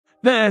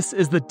This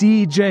is the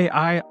DJI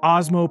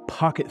Osmo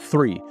Pocket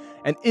 3,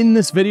 and in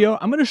this video,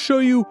 I'm going to show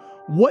you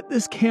what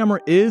this camera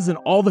is and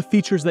all the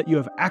features that you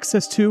have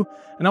access to,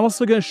 and I'm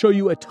also going to show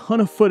you a ton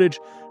of footage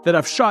that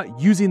I've shot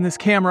using this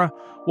camera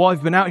while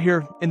I've been out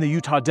here in the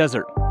Utah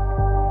desert.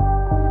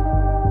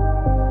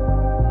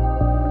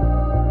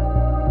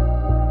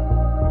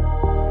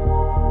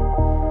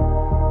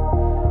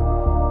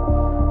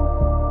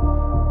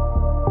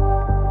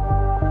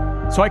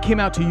 So I came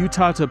out to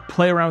Utah to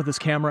play around with this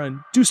camera and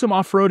do some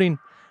off-roading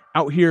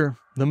out here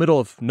in the middle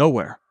of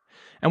nowhere.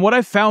 And what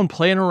I found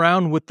playing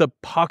around with the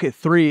Pocket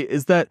 3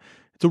 is that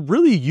it's a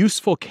really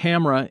useful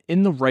camera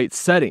in the right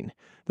setting.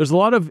 There's a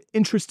lot of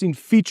interesting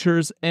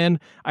features, and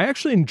I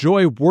actually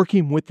enjoy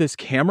working with this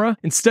camera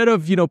instead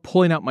of,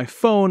 pulling out my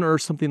phone or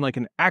something like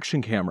an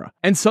action camera.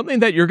 And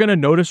something that you're gonna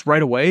notice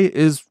right away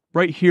is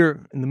right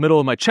here in the middle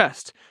of my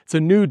chest. It's a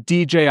new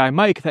DJI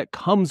mic that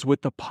comes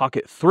with the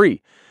Pocket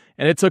 3.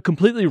 And it's a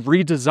completely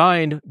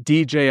redesigned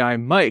DJI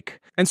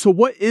mic. And so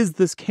what is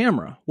this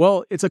camera?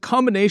 Well, it's a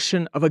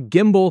combination of a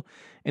gimbal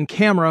and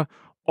camera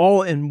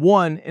all in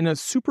one in a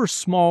super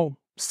small,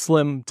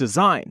 slim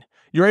design.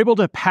 You're able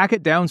to pack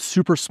it down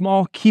super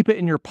small, keep it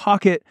in your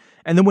pocket,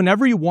 and then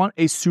whenever you want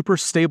a super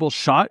stable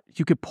shot,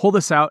 you could pull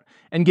this out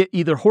and get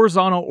either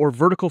horizontal or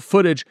vertical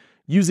footage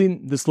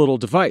using this little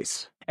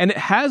device. And it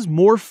has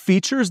more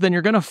features than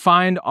you're gonna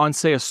find on,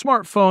 say, a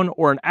smartphone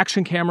or an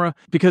action camera,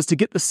 because to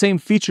get the same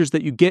features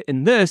that you get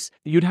in this,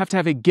 you'd have to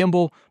have a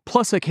gimbal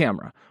plus a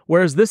camera,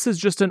 whereas this is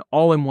just an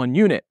all-in-one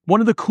unit. One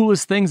of the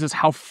coolest things is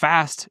how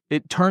fast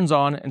it turns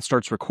on and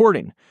starts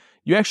recording.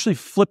 You actually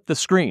flip the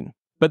screen,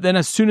 but then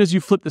as soon as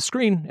you flip the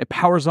screen, it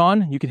powers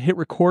on, you can hit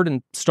record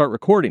and start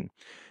recording.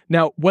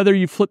 Now, whether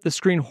you flip the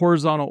screen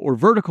horizontal or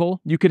vertical,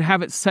 you could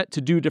have it set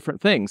to do different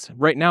things.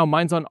 Right now,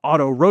 mine's on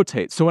auto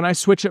rotate. So when I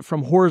switch it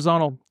from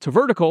horizontal to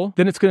vertical,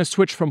 then it's gonna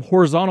switch from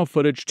horizontal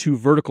footage to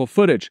vertical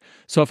footage.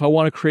 So if I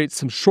wanna create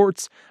some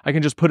shorts, I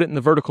can just put it in the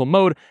vertical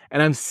mode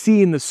and I'm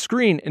seeing the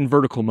screen in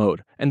vertical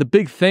mode. And the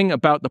big thing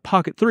about the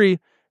Pocket 3,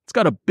 it's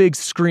got a big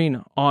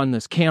screen on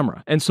this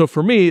camera. And so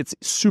for me, it's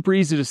super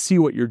easy to see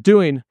what you're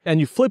doing, and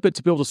you flip it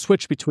to be able to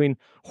switch between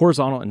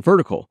horizontal and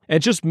vertical. And it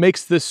just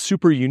makes this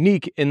super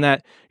unique in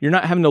that you're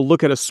not having to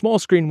look at a small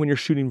screen when you're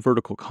shooting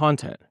vertical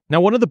content. Now,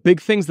 one of the big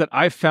things that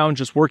I've found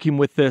just working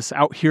with this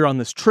out here on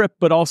this trip,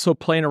 but also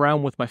playing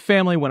around with my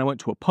family when I went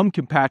to a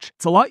pumpkin patch,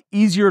 it's a lot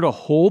easier to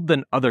hold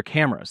than other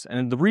cameras.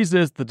 And the reason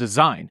is the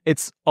design.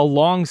 It's a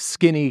long,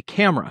 skinny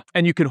camera,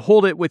 and you can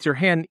hold it with your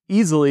hand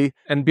easily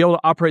and be able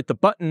to operate the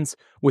buttons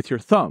with your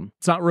thumb.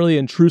 It's not really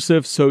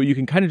intrusive, so you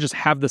can kind of just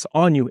have this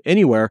on you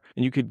anywhere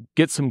and you could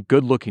get some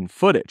good looking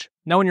footage.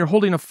 Now, when you're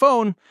holding a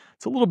phone,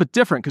 it's a little bit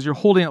different because you're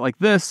holding it like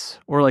this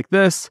or like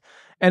this,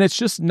 and it's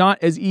just not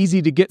as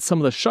easy to get some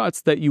of the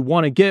shots that you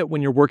want to get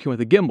when you're working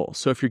with a gimbal.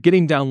 So if you're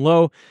getting down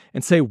low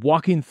and say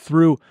walking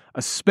through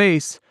a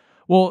space,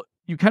 well,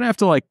 you kind of have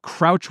to like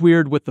crouch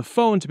weird with the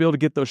phone to be able to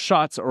get those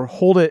shots or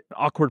hold it in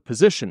an awkward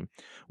position.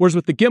 Whereas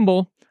with the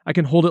gimbal, I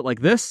can hold it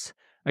like this,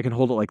 I can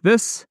hold it like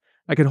this,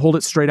 I can hold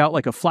it straight out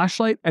like a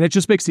flashlight, and it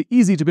just makes it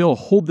easy to be able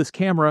to hold this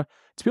camera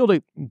to be able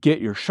to get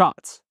your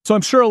shots. So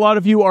I'm sure a lot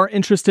of you are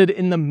interested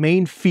in the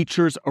main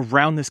features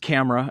around this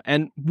camera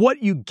and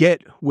what you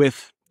get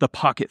with the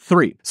Pocket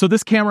 3. So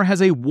this camera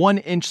has a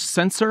 1-inch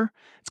sensor.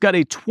 It's got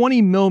a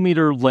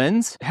 20mm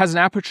lens. It has an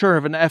aperture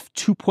of an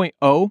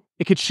f2.0.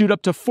 It could shoot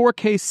up to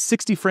 4K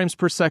 60 frames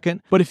per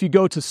second, but if you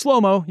go to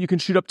slow-mo, you can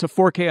shoot up to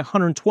 4K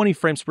 120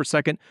 frames per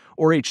second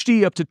or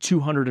HD up to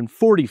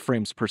 240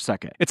 frames per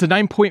second. It's a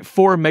 9.4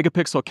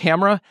 megapixel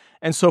camera,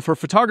 and so for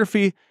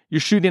photography,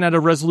 you're shooting at a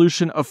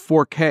resolution of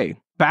 4K.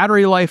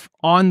 Battery life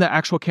on the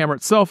actual camera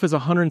itself is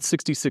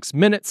 166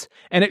 minutes,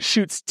 and it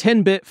shoots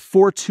 10-bit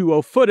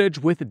 420 footage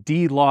with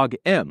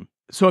D-Log-M.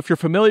 So if you're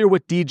familiar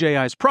with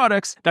DJI's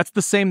products, that's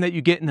the same that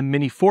you get in the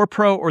Mini 4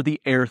 Pro or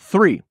the Air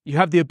 3. You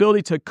have the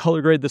ability to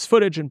color grade this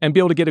footage and be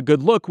able to get a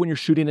good look when you're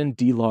shooting in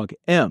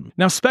D-Log-M.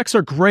 Now, specs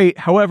are great.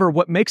 However,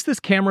 what makes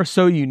this camera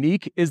so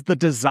unique is the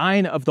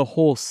design of the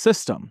whole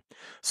system.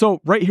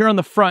 So right here on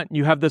the front,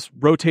 you have this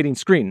rotating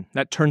screen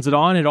that turns it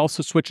on. It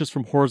also switches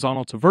from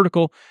horizontal to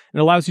vertical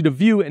and allows you to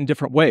view in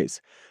different ways.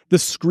 The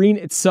screen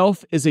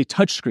itself is a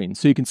touch screen,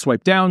 so you can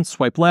swipe down,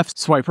 swipe left,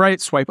 swipe right,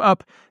 swipe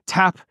up,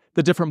 tap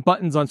the different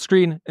buttons on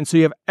screen. And so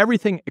you have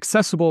everything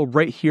accessible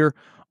right here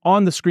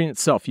on the screen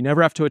itself. You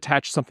never have to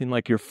attach something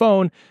like your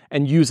phone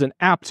and use an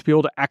app to be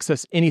able to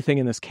access anything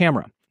in this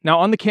camera. Now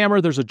on the camera,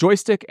 there's a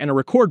joystick and a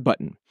record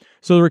button.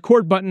 So the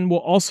record button will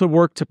also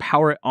work to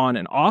power it on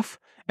and off.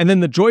 And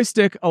then the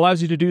joystick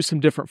allows you to do some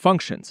different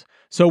functions.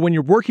 So when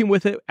you're working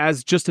with it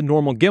as just a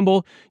normal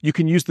gimbal, you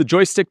can use the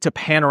joystick to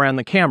pan around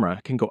the camera.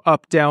 It can go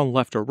up, down,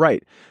 left, or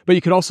right. But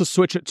you can also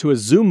switch it to a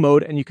zoom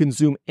mode, and you can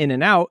zoom in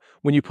and out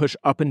when you push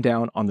up and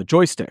down on the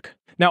joystick.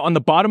 Now on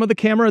the bottom of the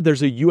camera,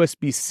 there's a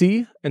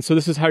USB-C, and so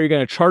this is how you're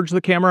going to charge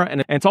the camera,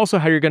 and it's also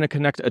how you're going to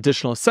connect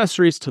additional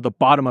accessories to the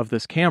bottom of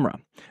this camera.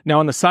 Now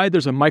on the side,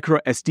 there's a micro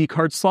SD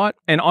card slot,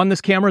 and on this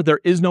camera, there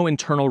is no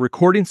internal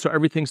recording, so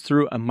everything's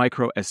through a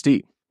micro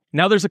SD.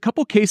 Now there's a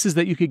couple cases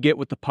that you could get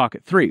with the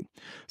Pocket 3.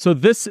 So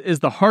this is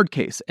the hard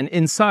case, and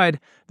inside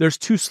there's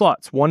two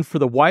slots, one for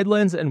the wide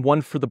lens and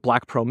one for the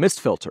Black Pro mist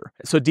filter.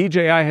 So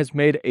DJI has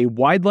made a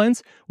wide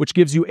lens, which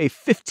gives you a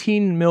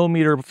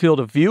 15mm field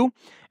of view,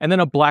 and then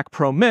a Black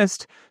Pro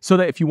mist, so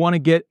that if you want to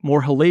get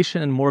more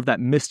halation and more of that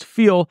mist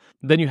feel,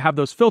 then you have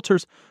those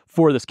filters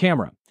for this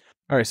camera.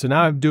 All right, so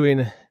now I'm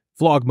doing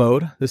vlog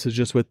mode. This is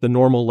just with the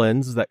normal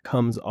lens that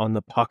comes on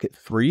the Pocket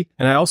 3.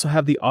 And I also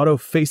have the auto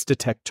face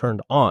detect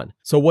turned on.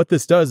 So what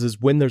this does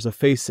is when there's a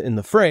face in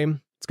the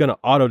frame, it's going to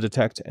auto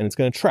detect and it's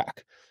going to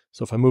track.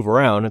 So if I move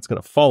around, it's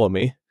going to follow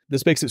me.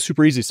 This makes it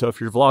super easy. So if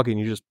you're vlogging,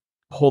 you just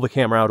pull the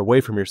camera out away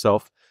from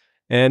yourself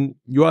and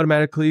you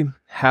automatically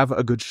have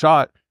a good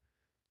shot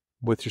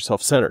with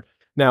yourself centered.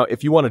 Now,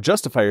 if you want to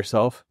justify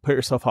yourself, put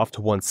yourself off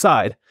to one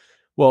side,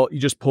 well, you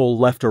just pull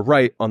left or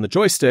right on the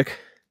joystick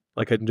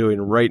like I'm doing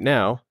right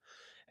now.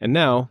 And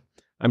now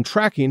I'm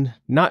tracking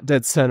not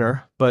dead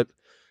center, but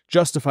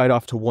justified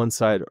off to one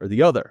side or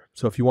the other.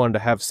 So if you wanted to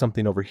have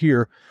something over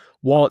here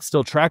while it's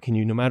still tracking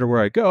you, no matter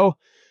where I go,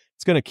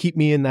 it's going to keep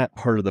me in that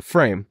part of the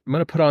frame. I'm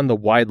going to put on the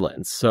wide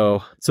lens.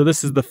 So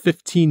this is the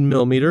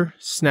 15mm,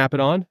 snap it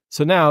on.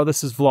 So now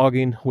this is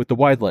vlogging with the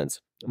wide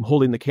lens. I'm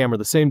holding the camera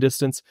the same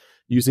distance,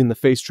 using the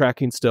face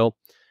tracking still.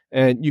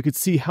 And you could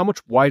see how much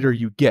wider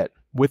you get.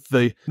 With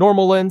the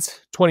normal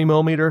lens,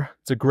 20mm,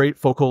 it's a great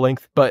focal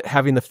length, but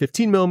having the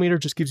 15mm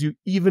just gives you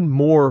even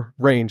more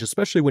range,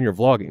 especially when you're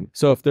vlogging.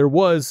 So if there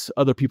was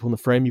other people in the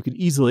frame, you could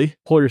easily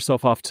pull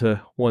yourself off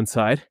to one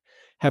side,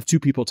 have two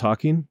people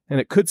talking,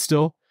 and it could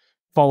still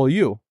follow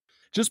you.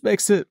 Just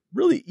makes it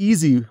really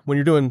easy when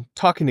you're doing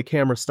talking to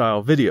camera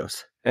style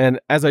videos. And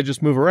as I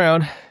just move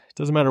around, it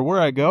doesn't matter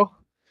where I go,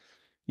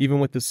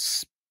 even with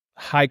this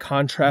high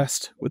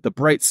contrast with the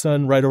bright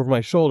sun right over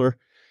my shoulder,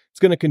 it's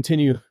going to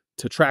continue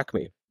to track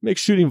me.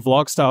 Makes shooting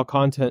vlog style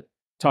content,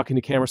 talking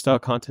to camera style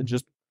content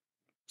just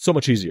so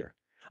much easier.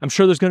 I'm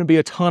sure there's going to be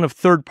a ton of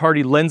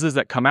third-party lenses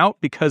that come out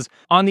because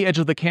on the edge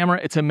of the camera,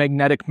 it's a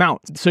magnetic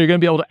mount. So you're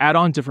going to be able to add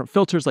on different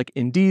filters like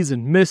NDs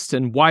and mist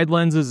and wide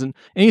lenses and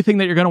anything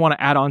that you're going to want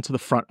to add on to the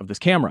front of this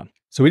camera.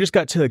 So we just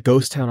got to the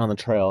ghost town on the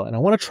trail and I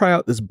want to try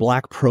out this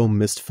Black Pro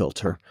mist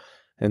filter.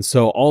 And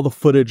so all the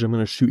footage I'm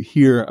going to shoot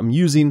here, I'm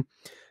using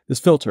this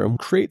filter and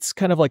creates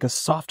kind of like a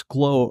soft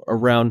glow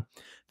around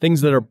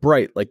things that are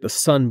bright, like the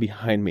sun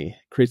behind me.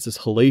 It creates this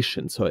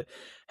halation, so it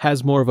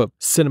has more of a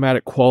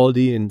cinematic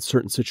quality in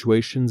certain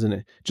situations, and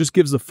it just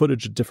gives the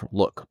footage a different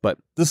look. But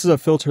this is a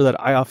filter that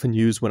I often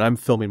use when I'm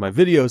filming my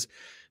videos,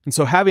 and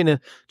so having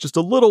just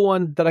a little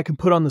one that I can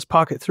put on this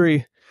Pocket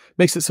 3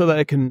 makes it so that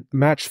I can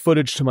match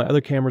footage to my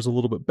other cameras a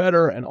little bit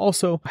better, and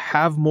also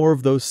have more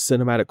of those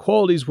cinematic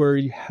qualities where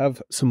you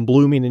have some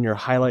blooming in your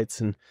highlights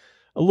and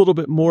a little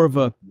bit more of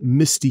a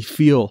misty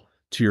feel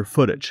to your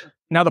footage.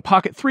 Now the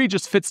Pocket 3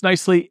 just fits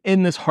nicely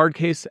in this hard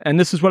case, and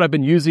this is what I've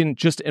been using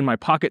just in my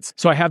pockets.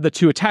 So I have the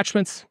two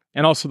attachments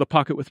and also the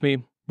Pocket with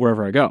me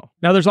wherever I go.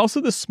 Now there's also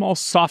this small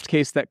soft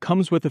case that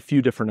comes with a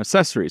few different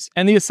accessories,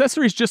 and the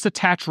accessories just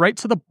attach right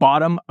to the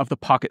bottom of the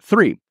Pocket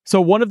 3. So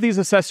one of these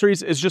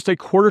accessories is just a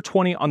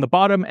 1/4-20 on the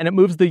bottom, and it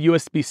moves the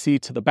USB-C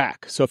to the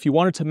back. So if you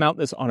wanted to mount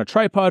this on a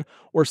tripod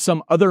or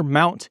some other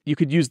mount, you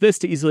could use this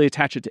to easily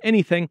attach it to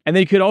anything. And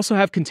then you could also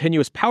have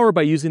continuous power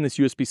by using this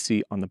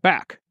USB-C on the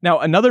back. Now,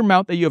 another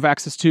mount that you have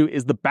access to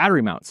is the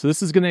battery mount. So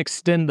this is going to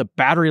extend the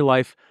battery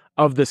life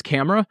of this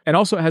camera, and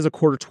also it has a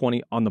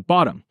 1/4-20 on the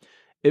bottom.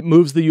 It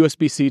moves the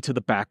USB-C to the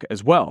back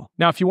as well.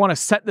 Now, if you want to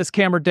set this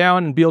camera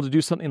down and be able to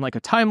do something like a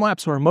time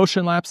lapse or a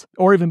motion lapse,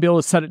 or even be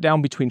able to set it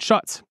down between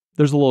shots,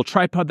 there's a little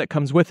tripod that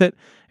comes with it,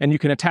 and you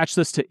can attach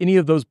this to any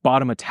of those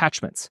bottom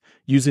attachments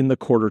using the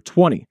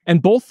 1/4-20.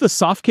 And both the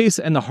soft case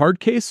and the hard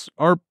case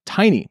are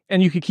tiny,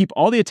 and you can keep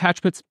all the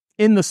attachments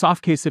in the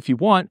soft case if you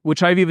want,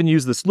 which I've even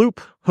used this loop,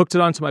 hooked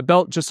it onto my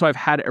belt just so I've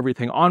had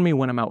everything on me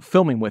when I'm out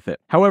filming with it.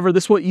 However,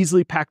 this will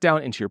easily pack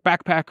down into your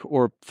backpack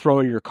or throw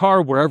in your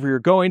car wherever you're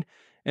going.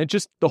 And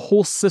just the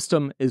whole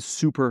system is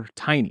super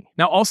tiny.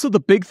 Now, also the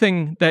big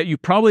thing that you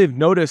probably have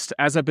noticed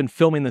as I've been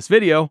filming this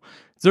video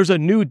is there's a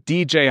new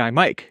DJI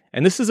mic.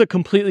 And this is a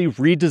completely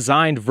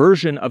redesigned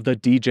version of the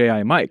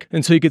DJI mic.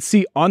 And so you can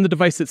see on the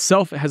device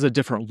itself, it has a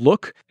different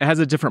look. It has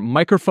a different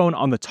microphone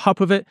on the top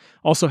of it.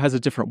 Also has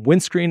a different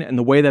windscreen, and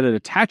the way that it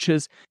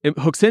attaches, it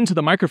hooks into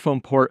the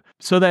microphone port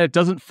so that it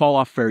doesn't fall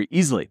off very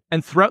easily.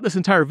 And throughout this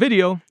entire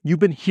video, you've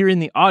been hearing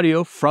the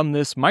audio from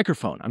this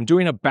microphone. I'm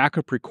doing a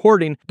backup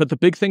recording, but the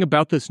big thing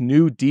about this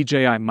new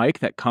DJI mic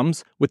that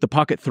comes with the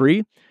Pocket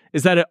 3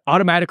 is that it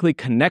automatically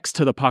connects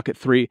to the Pocket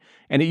 3,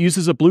 and it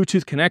uses a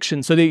Bluetooth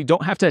connection so that you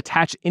don't have to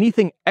attach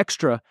anything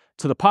extra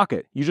to the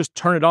Pocket. You just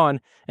turn it on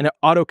and it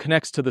auto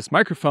connects to this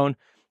microphone,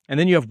 and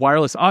then you have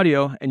wireless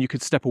audio, and you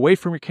could step away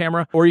from your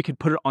camera, or you could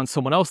put it on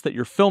someone else that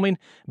you're filming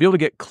and be able to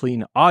get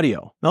clean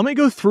audio. Now let me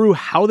go through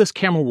how this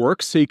camera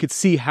works so you could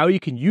see how you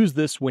can use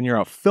this when you're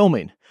out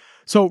filming.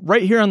 So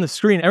right here on the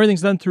screen,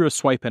 everything's done through a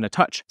swipe and a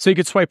touch. So you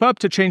could swipe up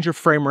to change your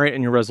frame rate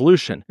and your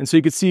resolution. And so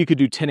you could see you could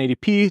do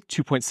 1080p,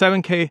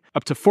 2.7K,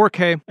 up to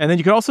 4K. And then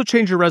you could also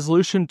change your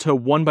resolution to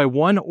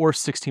 1:1 or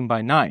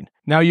 16:9.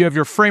 Now you have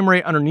your frame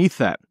rate underneath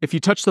that. If you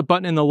touch the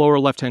button in the lower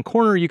left-hand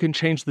corner, you can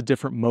change the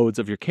different modes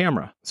of your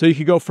camera. So you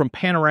could go from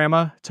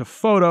panorama to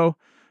photo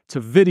to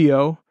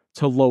video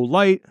to low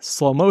light,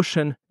 slow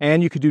motion,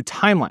 and you could do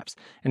time lapse.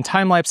 And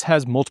time lapse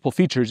has multiple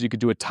features. You could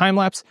do a time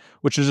lapse,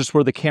 which is just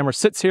where the camera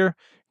sits here,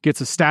 gets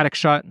a static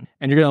shot,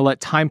 and you're gonna let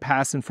time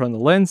pass in front of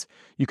the lens.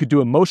 You could do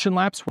a motion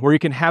lapse where you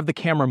can have the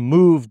camera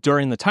move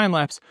during the time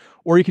lapse,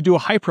 or you could do a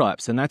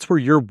hyperlapse, and that's where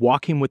you're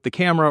walking with the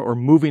camera or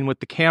moving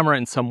with the camera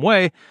in some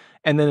way,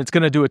 and then it's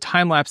gonna do a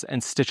time lapse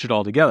and stitch it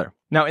all together.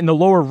 Now in the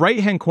lower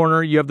right-hand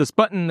corner, you have this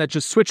button that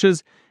just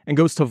switches and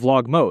goes to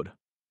vlog mode.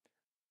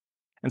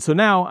 And so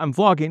now I'm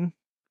vlogging,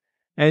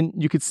 and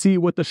you could see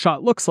what the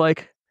shot looks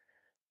like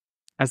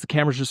as the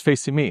camera's just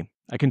facing me.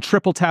 I can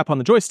triple tap on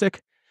the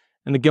joystick,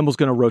 and the gimbal's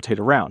gonna rotate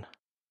around.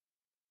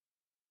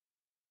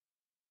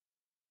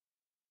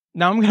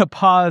 Now I'm gonna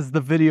pause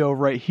the video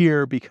right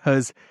here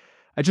because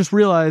I just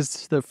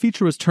realized the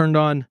feature was turned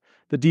on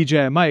the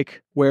DJI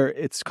mic where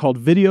it's called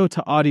video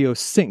to audio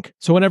sync.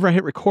 So whenever I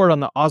hit record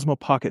on the Osmo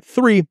Pocket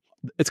 3,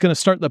 it's gonna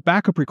start the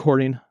backup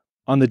recording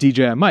on the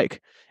DJI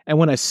mic. And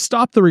when I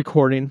stop the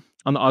recording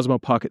on the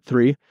Osmo Pocket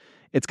 3,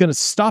 it's gonna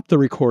stop the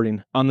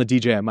recording on the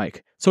DJI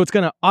mic. So it's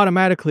gonna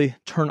automatically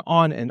turn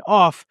on and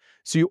off,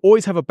 so you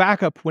always have a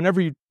backup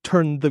whenever you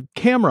turn the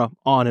camera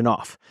on and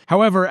off.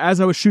 However, as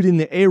I was shooting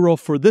the A-roll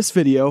for this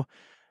video,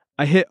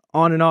 I hit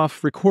on and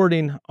off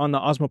recording on the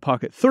Osmo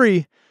Pocket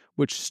 3,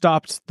 which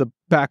stopped the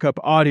backup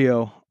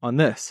audio on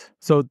this.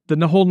 So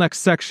the whole next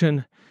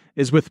section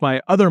is with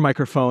my other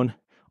microphone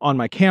on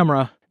my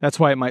camera. That's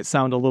why it might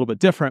sound a little bit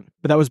different,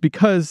 but that was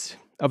because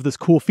of this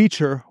cool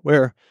feature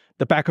where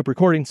the backup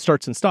recording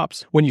starts and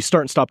stops when you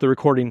start and stop the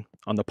recording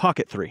on the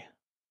Pocket 3.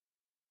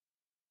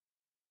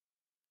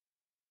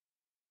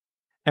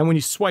 And when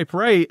you swipe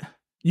right,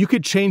 you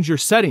could change your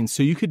settings.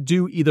 So you could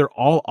do either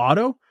all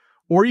auto,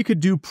 or you could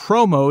do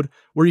pro mode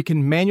where you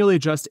can manually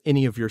adjust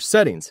any of your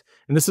settings.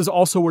 And this is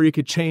also where you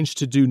could change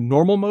to do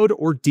normal mode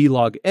or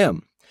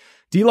D-Log-M.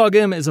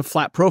 D-Log-M is a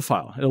flat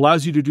profile. It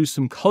allows you to do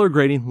some color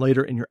grading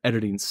later in your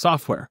editing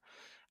software.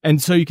 And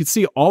so you can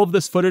see all of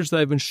this footage that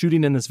I've been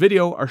shooting in this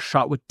video are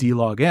shot with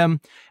D-Log-M,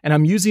 and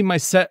I'm using my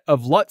set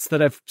of LUTs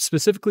that I've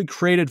specifically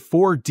created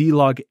for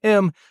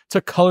D-Log-M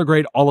to color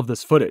grade all of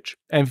this footage.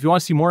 And if you want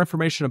to see more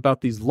information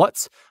about these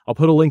LUTs, I'll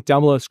put a link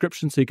down below in the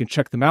description so you can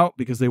check them out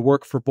because they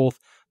work for both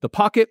the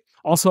Pocket,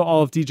 also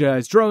all of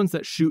DJI's drones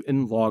that shoot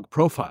in log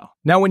profile.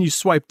 Now, when you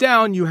swipe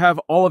down, you have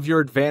all of your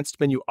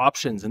advanced menu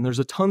options, and there's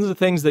a tons of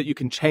things that you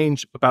can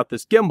change about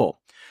this gimbal.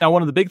 Now,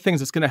 one of the big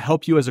things that's going to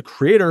help you as a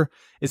creator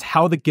is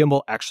how the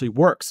gimbal actually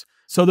works.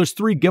 So there's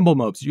 3 gimbal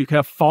modes. You can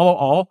have follow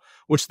all,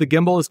 which the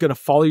gimbal is going to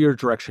follow your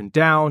direction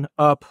down,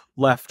 up,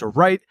 left, or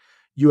right.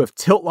 You have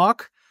tilt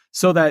lock,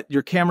 so that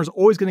your camera's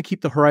always going to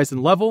keep the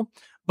horizon level,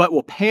 but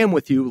will pan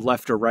with you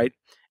left or right.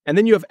 And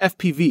then you have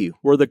FPV,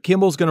 where the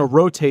gimbal is going to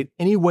rotate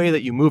any way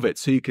that you move it.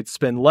 So you could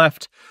spin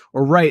left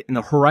or right, and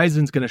the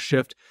horizon's going to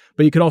shift,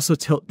 but you could also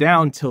tilt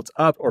down, tilt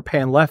up, or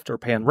pan left or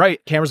pan right.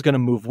 Camera's going to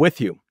move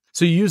with you.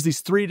 So you use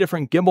these 3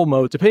 different gimbal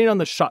modes depending on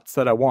the shots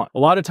that I want. A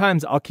lot of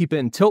times I'll keep it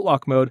in tilt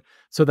lock mode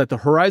so that the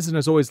horizon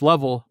is always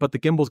level, but the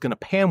gimbal is going to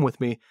pan with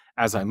me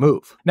as I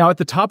move. Now at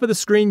the top of the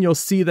screen, you'll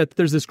see that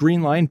there's this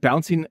green line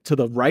bouncing to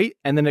the right,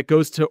 and then it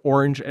goes to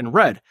orange and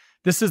red.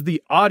 This is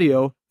the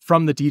audio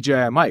from the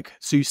DJI mic.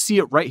 So you see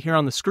it right here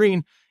on the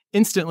screen.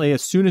 Instantly,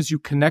 as soon as you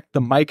connect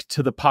the mic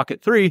to the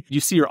Pocket 3, you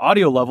see your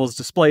audio levels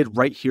displayed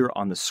right here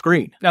on the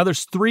screen. Now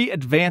there's 3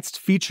 advanced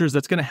features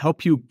that's going to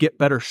help you get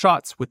better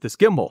shots with this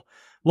gimbal.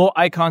 Little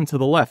icon to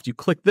the left, you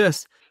click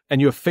this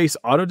and you have face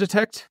auto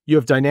detect, you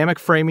have dynamic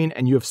framing,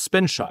 and you have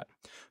spin shot.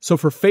 So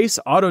for face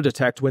auto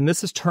detect, when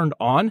this is turned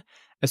on,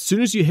 as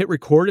soon as you hit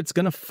record, it's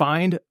going to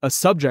find a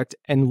subject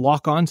and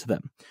lock onto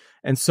them.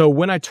 And so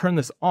when I turn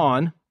this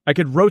on, I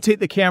could rotate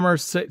the camera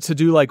to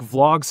do like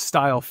vlog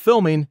style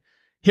filming,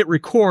 hit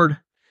record,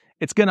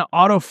 it's going to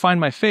auto find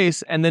my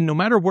face, and then no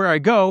matter where I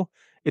go,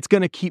 it's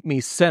going to keep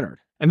me centered.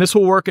 And this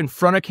will work in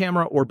front of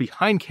camera or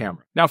behind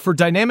camera. Now for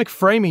dynamic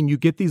framing, you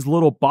get these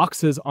little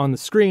boxes on the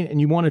screen and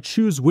you want to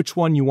choose which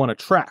one you want to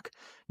track.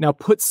 Now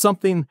put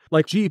something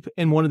like Jeep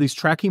in one of these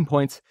tracking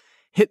points,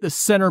 hit the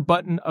center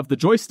button of the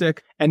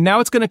joystick, and now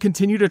it's going to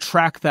continue to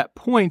track that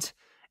point,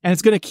 and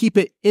it's going to keep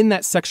it in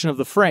that section of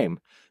the frame.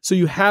 So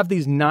you have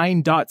these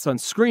 9 dots on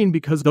screen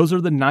because those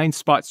are the 9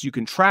 spots you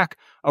can track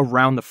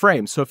around the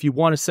frame. So if you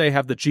want to say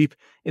have the Jeep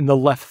in the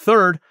left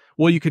third,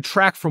 well, you could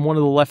track from one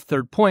of the left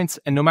third points,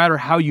 and no matter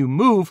how you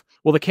move,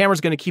 well, the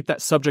camera's going to keep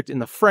that subject in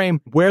the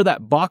frame where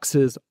that box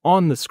is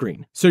on the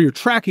screen. So you're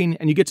tracking,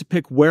 and you get to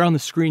pick where on the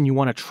screen you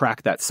want to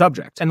track that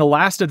subject. And the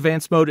last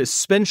advanced mode is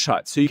spin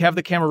shot. So you have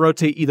the camera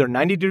rotate either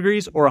 90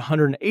 degrees or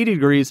 180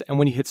 degrees, and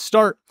when you hit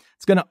start,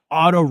 it's going to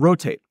auto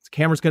rotate.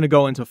 camera's gonna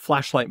go into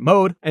flashlight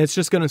mode and it's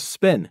just gonna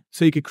spin.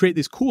 So you could create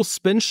these cool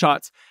spin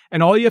shots,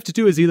 and all you have to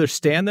do is either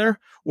stand there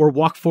or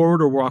walk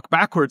forward or walk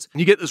backwards. And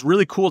you get this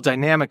really cool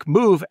dynamic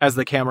move as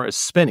the camera is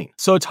spinning.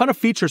 So a ton of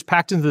features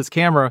packed into this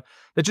camera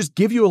that just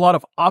give you a lot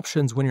of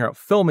options when you're out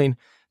filming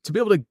to be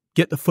able to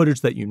get the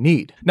footage that you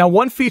need. Now,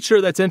 one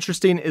feature that's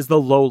interesting is the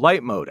low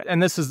light mode,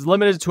 and this is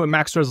limited to a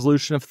max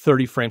resolution of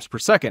 30 frames per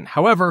second.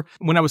 However,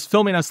 when I was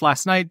filming us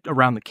last night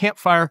around the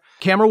campfire,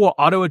 camera will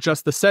auto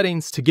adjust the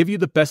settings to give you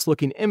the best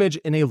looking image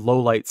in a low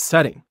light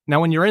setting. Now,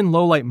 when you're in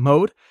low light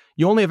mode,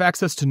 you only have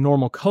access to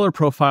normal color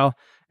profile,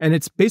 and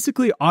it's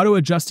basically auto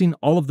adjusting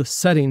all of the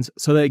settings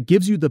so that it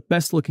gives you the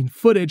best looking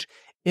footage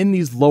in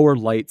these lower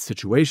light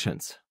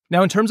situations.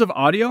 Now, in terms of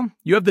audio,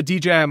 you have the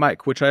DJI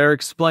mic, which I already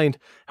explained.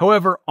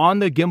 However, on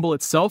the gimbal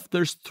itself,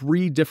 there's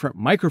 3 different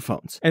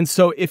microphones. And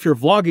so if you're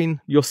vlogging,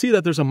 you'll see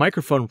that there's a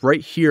microphone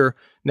right here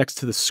next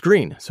to the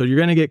screen. So you're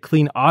gonna get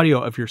clean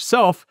audio of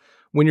yourself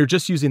when you're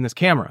just using this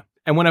camera.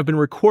 And when I've been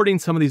recording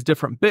some of these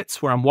different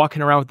bits where I'm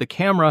walking around with the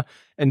camera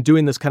and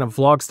doing this kind of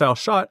vlog style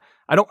shot,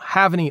 I don't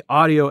have any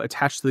audio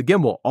attached to the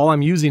gimbal. All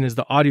I'm using is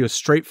the audio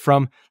straight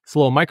from this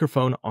little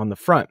microphone on the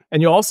front.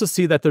 And you'll also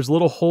see that there's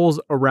little holes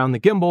around the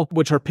gimbal,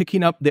 which are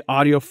picking up the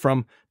audio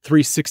from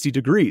 360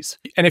 degrees.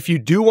 And if you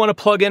do want to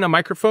plug in a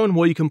microphone,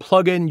 well, you can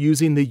plug in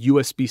using the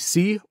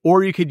USB-C,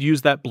 or you could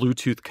use that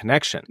Bluetooth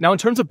connection. Now, in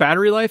terms of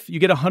battery life, you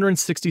get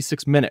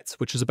 166 minutes,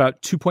 which is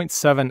about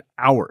 2.7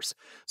 hours.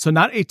 So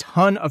not a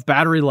ton of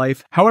battery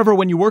life. However,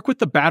 when you work with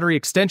the battery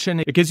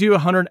extension, it gives you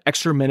 100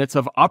 extra minutes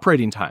of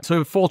operating time.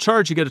 So at full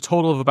charge, you get a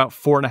total of about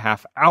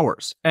 4.5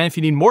 hours. And if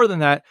you need more than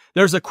that,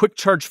 there's a quick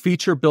charge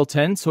feature built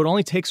in. So it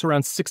only takes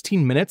around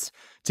 16 minutes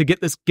to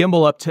get this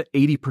gimbal up to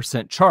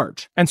 80%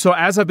 charge. And so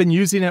as I've been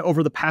using it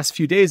over the past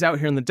few days out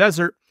here in the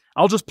desert,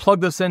 I'll just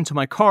plug this into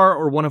my car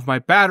or one of my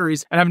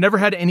batteries, and I've never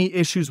had any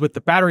issues with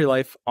the battery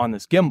life on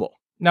this gimbal.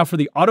 Now for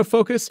the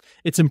autofocus,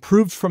 it's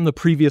improved from the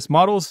previous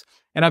models,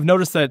 and I've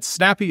noticed that it's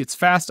snappy, it's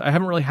fast. I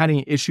haven't really had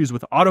any issues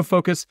with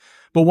autofocus,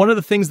 but one of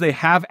the things they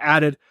have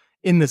added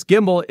in this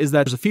gimbal is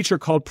that there's a feature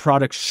called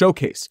Product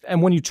Showcase.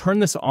 And when you turn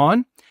this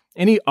on,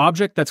 any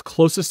object that's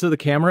closest to the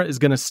camera is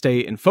going to stay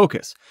in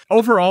focus.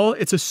 Overall,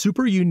 it's a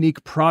super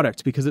unique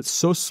product because it's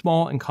so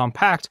small and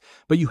compact,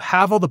 but you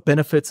have all the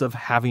benefits of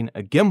having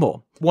a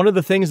gimbal. One of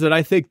the things that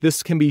I think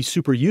this can be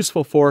super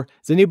useful for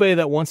is anybody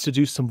that wants to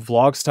do some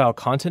vlog style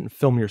content and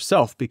film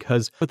yourself,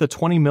 because with a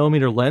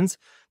 20mm lens,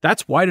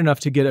 that's wide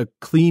enough to get a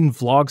clean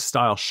vlog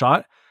style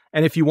shot.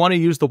 And if you want to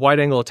use the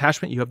wide angle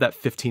attachment, you have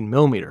that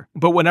 15mm.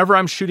 But whenever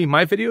I'm shooting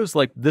my videos,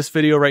 like this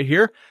video right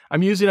here,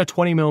 I'm using a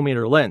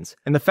 20mm lens.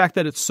 And the fact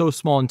that it's so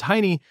small and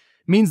tiny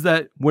means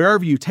that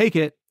wherever you take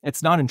it,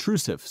 it's not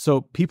intrusive.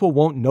 So people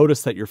won't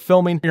notice that you're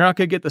filming. You're not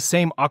gonna get the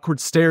same awkward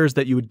stares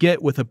that you would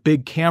get with a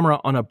big camera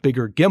on a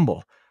bigger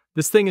gimbal.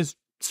 This thing is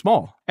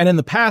small. And in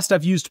the past,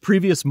 I've used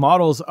previous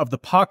models of the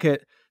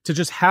Pocket to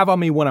just have on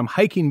me when I'm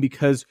hiking,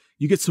 because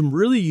you get some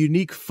really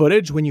unique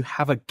footage when you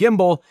have a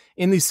gimbal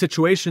in these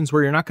situations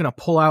where you're not going to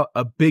pull out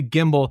a big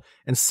gimbal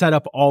and set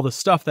up all the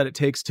stuff that it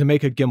takes to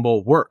make a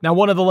gimbal work. Now,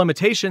 one of the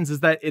limitations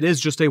is that it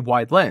is just a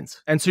wide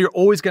lens. And so you're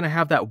always going to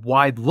have that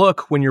wide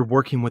look when you're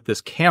working with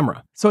this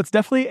camera. So it's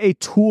definitely a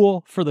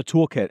tool for the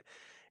toolkit.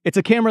 It's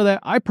a camera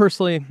that I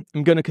personally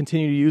am going to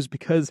continue to use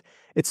because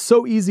it's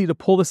so easy to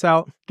pull this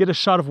out, get a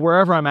shot of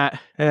wherever I'm at,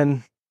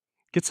 and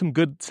get some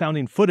good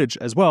sounding footage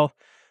as well,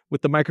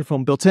 with the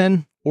microphone built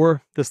in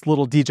or this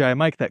little DJI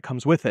mic that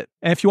comes with it.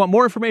 And if you want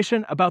more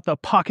information about the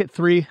Pocket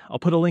 3, I'll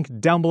put a link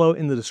down below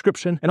in the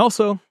description. And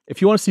also,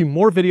 if you want to see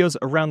more videos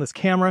around this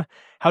camera,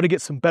 how to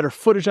get some better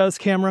footage out of this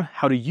camera,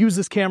 how to use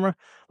this camera,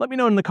 let me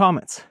know in the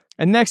comments.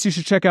 And next, you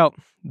should check out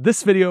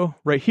this video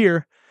right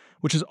here,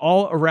 which is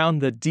all around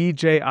the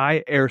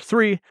DJI Air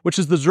 3, which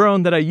is the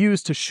drone that I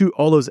use to shoot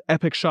all those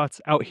epic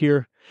shots out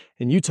here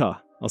in Utah.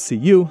 I'll see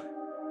you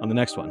on the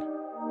next one.